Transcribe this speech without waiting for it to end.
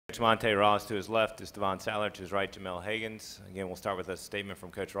Monte Ross to his left is Devon Saller, to his right, Jamel Higgins. Again, we'll start with a statement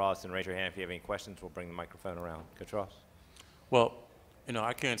from Coach Ross, and raise your hand if you have any questions. We'll bring the microphone around. Coach Ross. Well,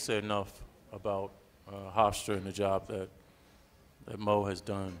 I can't say enough about Hofstra and the job that Mo has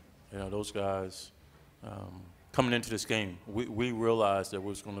done. Those guys coming into this game, we realized that it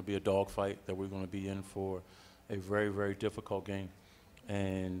was going to be a dogfight, that we were going to be in for a very, very difficult game,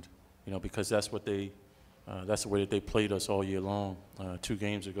 and because that's the way that they played us all year long, 2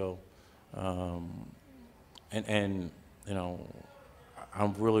 games ago, and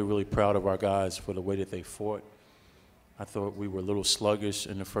I'm really, really proud of our guys for the way that they fought. I thought we were a little sluggish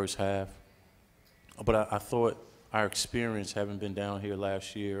in the first half, but I thought our experience, having been down here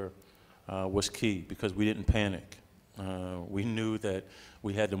last year, was key because we didn't panic. We knew that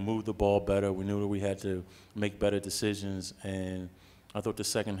we had to move the ball better. We knew that we had to make better decisions, and I thought the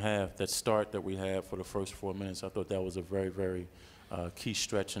second half, that start that we had for the first 4 minutes, I thought that was a very, very key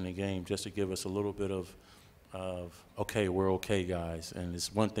stretch in the game, just to give us a little bit of okay, we're okay, guys. And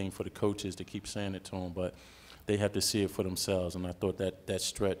it's one thing for the coaches to keep saying it to them, but they have to see it for themselves. And I thought that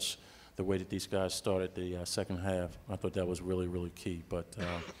stretch, the way that these guys started the second half, I thought that was really, really key. But,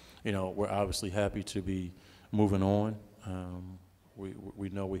 we're obviously happy to be moving on. We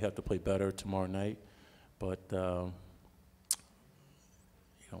know we have to play better tomorrow night, but,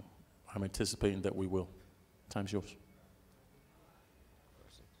 I'm anticipating that we will. Time's yours.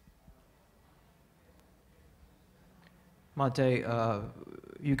 Monte,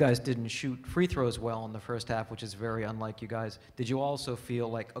 you guys didn't shoot free throws well in the first half, which is very unlike you guys. Did you also feel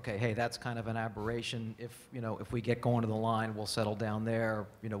like, okay, hey, that's kind of an aberration. If we get going to the line, we'll settle down there.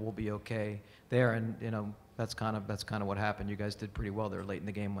 We'll be okay there. And that's kind of what happened. You guys did pretty well there late in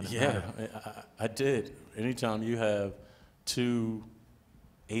the game when it mattered. I did. Anytime you have 2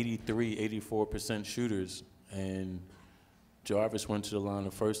 83, 84% shooters, and Jarvis went to the line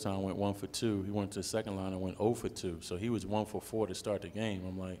the first time, went 1 for 2. He went to the second line and went 0 for 2. So he was 1 for 4 to start the game.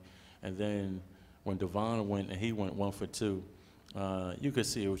 I'm like, and then when Devon went and he went 1 for 2, you could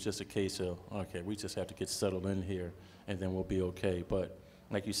see it was just a case of, okay, we just have to get settled in here and then we'll be okay. But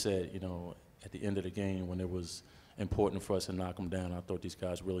like you said, at the end of the game when it was important for us to knock them down, I thought these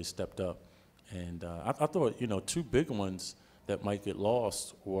guys really stepped up. And I thought, 2 big ones that might get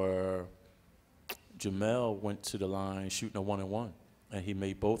lost were Jamel went to the line shooting a 1-and-1, and he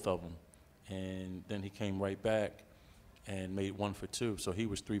made both of them. And then he came right back and made 1 for 2. So he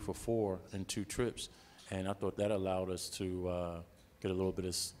was 3 for 4 in 2 trips. And I thought that allowed us to get a little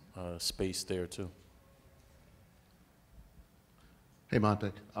bit of space there, too. Hey,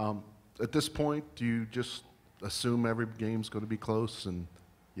 Monte. At this point, do you just assume every game's going to be close and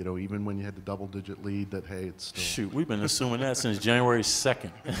even when you had the double-digit lead, that, hey, it's still... Shoot, we've been assuming that since January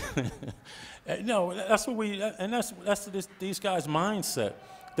 2nd. No, that's what that's these guys' mindset.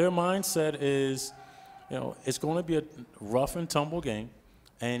 Their mindset is, it's going to be a rough and tumble game,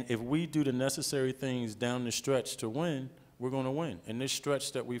 and if we do the necessary things down the stretch to win, we're going to win. And this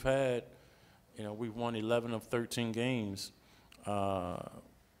stretch that we've had, we've won 11 of 13 games. One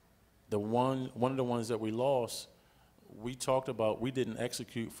of the ones that we lost, we talked about we didn't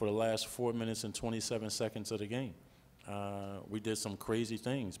execute for the last 4 minutes and 27 seconds of the game. We did some crazy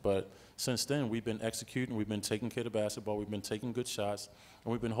things, but since then we've been executing, we've been taking care of basketball, we've been taking good shots,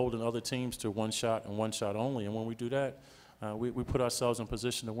 and we've been holding other teams to 1 shot and 1 shot only. And when we do that, we put ourselves in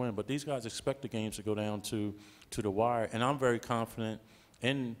position to win. But these guys expect the games to go down to the wire, and I'm very confident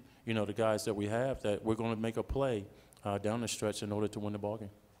in the guys that we have that we're going to make a play down the stretch in order to win the ballgame,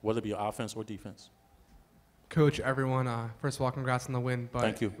 whether it be offense or defense. Coach, everyone, first of all, congrats on the win. But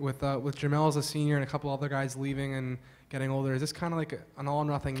thank you. With Jamel as a senior and a couple other guys leaving and getting older, is this kind of like an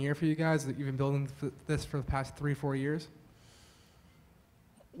all-or-nothing year for you guys that you've been building this for the past 3-4 years?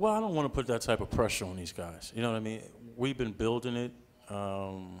 Well, I don't want to put that type of pressure on these guys. You know what I mean? We've been building it.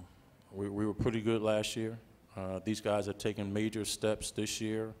 We were pretty good last year. These guys have taken major steps this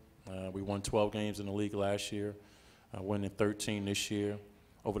year. We won 12 games in the league last year, winning 13 this year.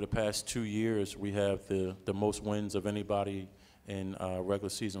 Over the past 2 years, we have the most wins of anybody in regular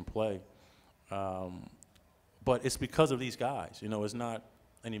season play. But it's because of these guys. It's not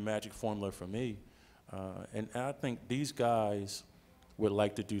any magic formula for me. And I think these guys would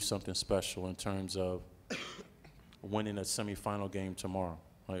like to do something special in terms of winning a semifinal game tomorrow.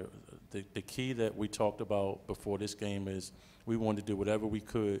 Like, the key that we talked about before this game is we wanted to do whatever we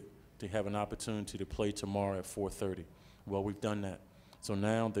could to have an opportunity to play tomorrow at 4:30. Well, we've done that. So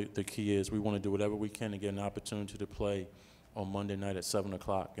now the key is we want to do whatever we can to get an opportunity to play on Monday night at 7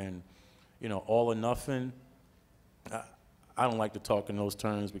 o'clock. And, all or nothing, I don't like to talk in those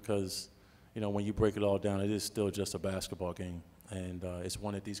terms because, when you break it all down, it is still just a basketball game. and it's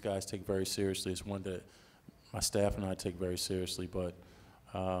one that these guys take very seriously. It's one that my staff and I take very seriously, but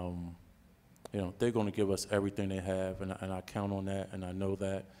they're going to give us everything they have, and I count on that, and I know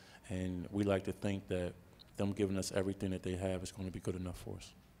that, and we like to think that them giving us everything that they have is going to be good enough for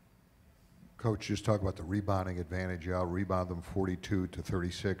us. Coach, just talk about the rebounding advantage. You out-rebound them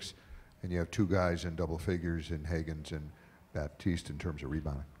 42-36, and you have two guys in double figures in Higgins and Baptiste in terms of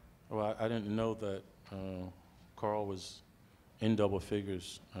rebounding. Well, I didn't know that Carl was in double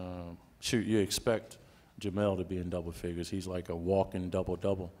figures. Shoot, you expect Jamel to be in double figures. He's like a walking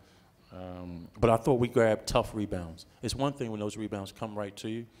double-double. But I thought we grabbed tough rebounds. It's one thing when those rebounds come right to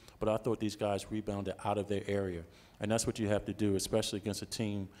you, but I thought these guys rebounded out of their area. And that's what you have to do, especially against a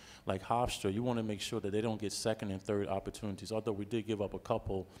team like Hofstra. You want to make sure that they don't get second and third opportunities, although we did give up a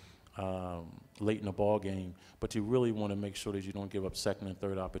couple late in the ball game, but you really want to make sure that you don't give up second and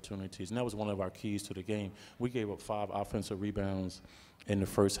third opportunities. And that was one of our keys to the game. We gave up 5 offensive rebounds in the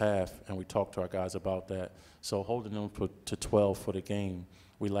first half, and we talked to our guys about that. So holding them to 12 for the game,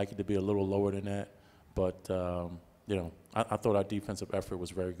 we like it to be a little lower than that, but I thought our defensive effort was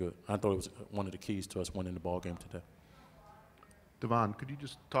very good. I thought it was one of the keys to us winning the ball game today. Devon, could you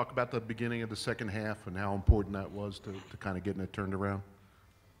just talk about the beginning of the second half and how important that was to kind of getting it turned around?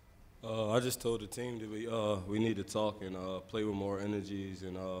 I just told the team that we need to talk and play with more energies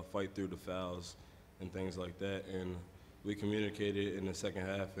and fight through the fouls and things like that. And we communicated in the second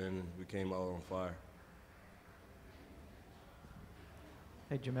half, and we came out on fire.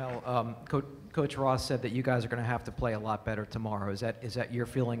 Hey, Jamel, Coach Ross said that you guys are going to have to play a lot better tomorrow. Is that your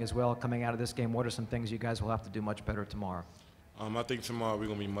feeling as well coming out of this game? What are some things you guys will have to do much better tomorrow? I think tomorrow we're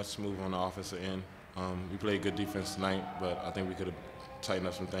going to be much smoother on the offensive end. We played good defense tonight, but I think we could have tightened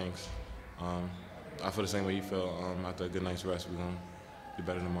up some things. I feel the same way you feel. After a good night's rest, we're going to be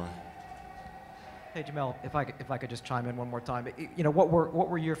better tomorrow. Hey, Jamel, if I could just chime in one more time. What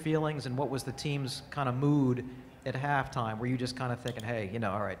were your feelings and what was the team's kind of mood at halftime? Were you just kind of thinking, hey,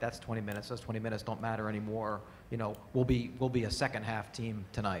 all right, that's 20 minutes. Those 20 minutes don't matter anymore. We'll be a second half team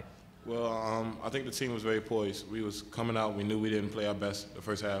tonight. Well, I think the team was very poised. We was coming out. We knew we didn't play our best the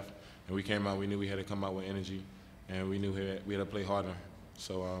first half, and we came out. We knew we had to come out with energy, and we knew we had to play harder.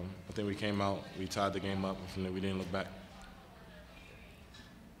 So I think we came out. We tied the game up, and from there we didn't look back.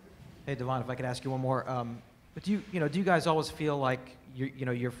 Hey, Devon, if I could ask you one more. But do you guys always feel like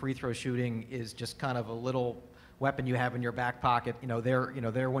your free throw shooting is just kind of a little weapon you have in your back pocket?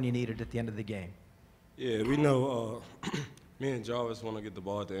 There when you need it at the end of the game. Yeah, we know. Me and Jarvis want to get the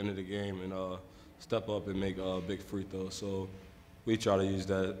ball at the end of the game and step up and make big free throws. So we try to use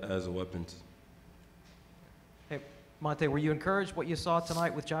that as a weapon. Hey, Monte, were you encouraged what you saw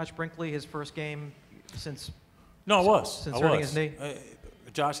tonight with Josh Brinkley, his first game since? No, I was. Since hurting his knee.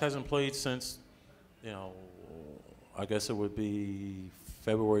 Josh hasn't played since, I guess it would be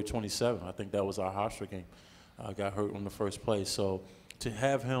February 27th. I think that was our Hofstra game. Got hurt in the first place. So to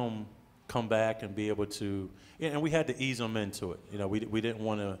have him come back and be able to, and we had to ease him into it. We didn't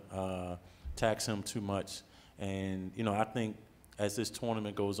want to tax him too much. And, I think as this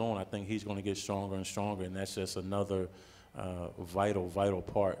tournament goes on, I think he's going to get stronger and stronger, and that's just another vital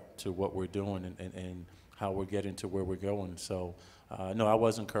part to what we're doing and how we're getting to where we're going. So, no, I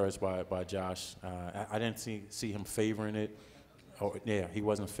was encouraged by Josh. I didn't see him favoring it. He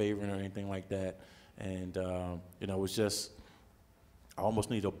wasn't favoring or anything like that. And, it was just, I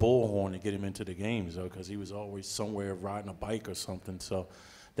almost need a bullhorn to get him into the games, though, because he was always somewhere riding a bike or something. So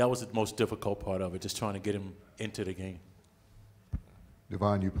that was the most difficult part of it, just trying to get him into the game.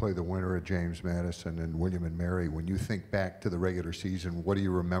 Devon, you play the winner of James Madison and William and Mary. When you think back to the regular season, what do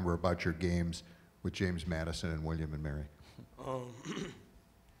you remember about your games with James Madison and William and Mary?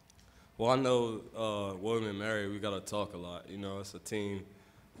 Well, I know William and Mary, we got to talk a lot. It's a team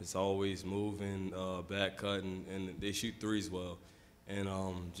that's always moving, back cutting, and they shoot threes well. And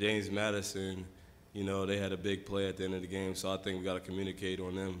James Madison, they had a big play at the end of the game, so I think we got to communicate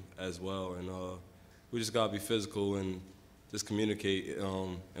on them as well. And we just got to be physical and just communicate,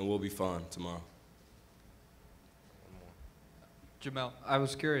 and we'll be fine tomorrow. Jamel, I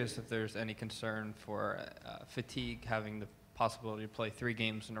was curious if there's any concern for fatigue, having the possibility to play 3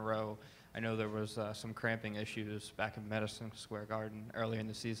 games in a row. I know there was some cramping issues back in Madison Square Garden earlier in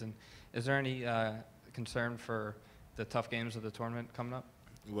the season. Is there any concern for the tough games of the tournament coming up?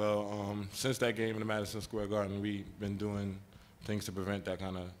 Well, since that game in the Madison Square Garden, we've been doing things to prevent that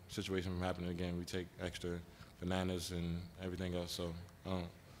kind of situation from happening again. We take extra bananas and everything else, so I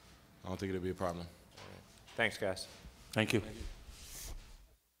don't think it'll be a problem. Thanks, guys. Thank you.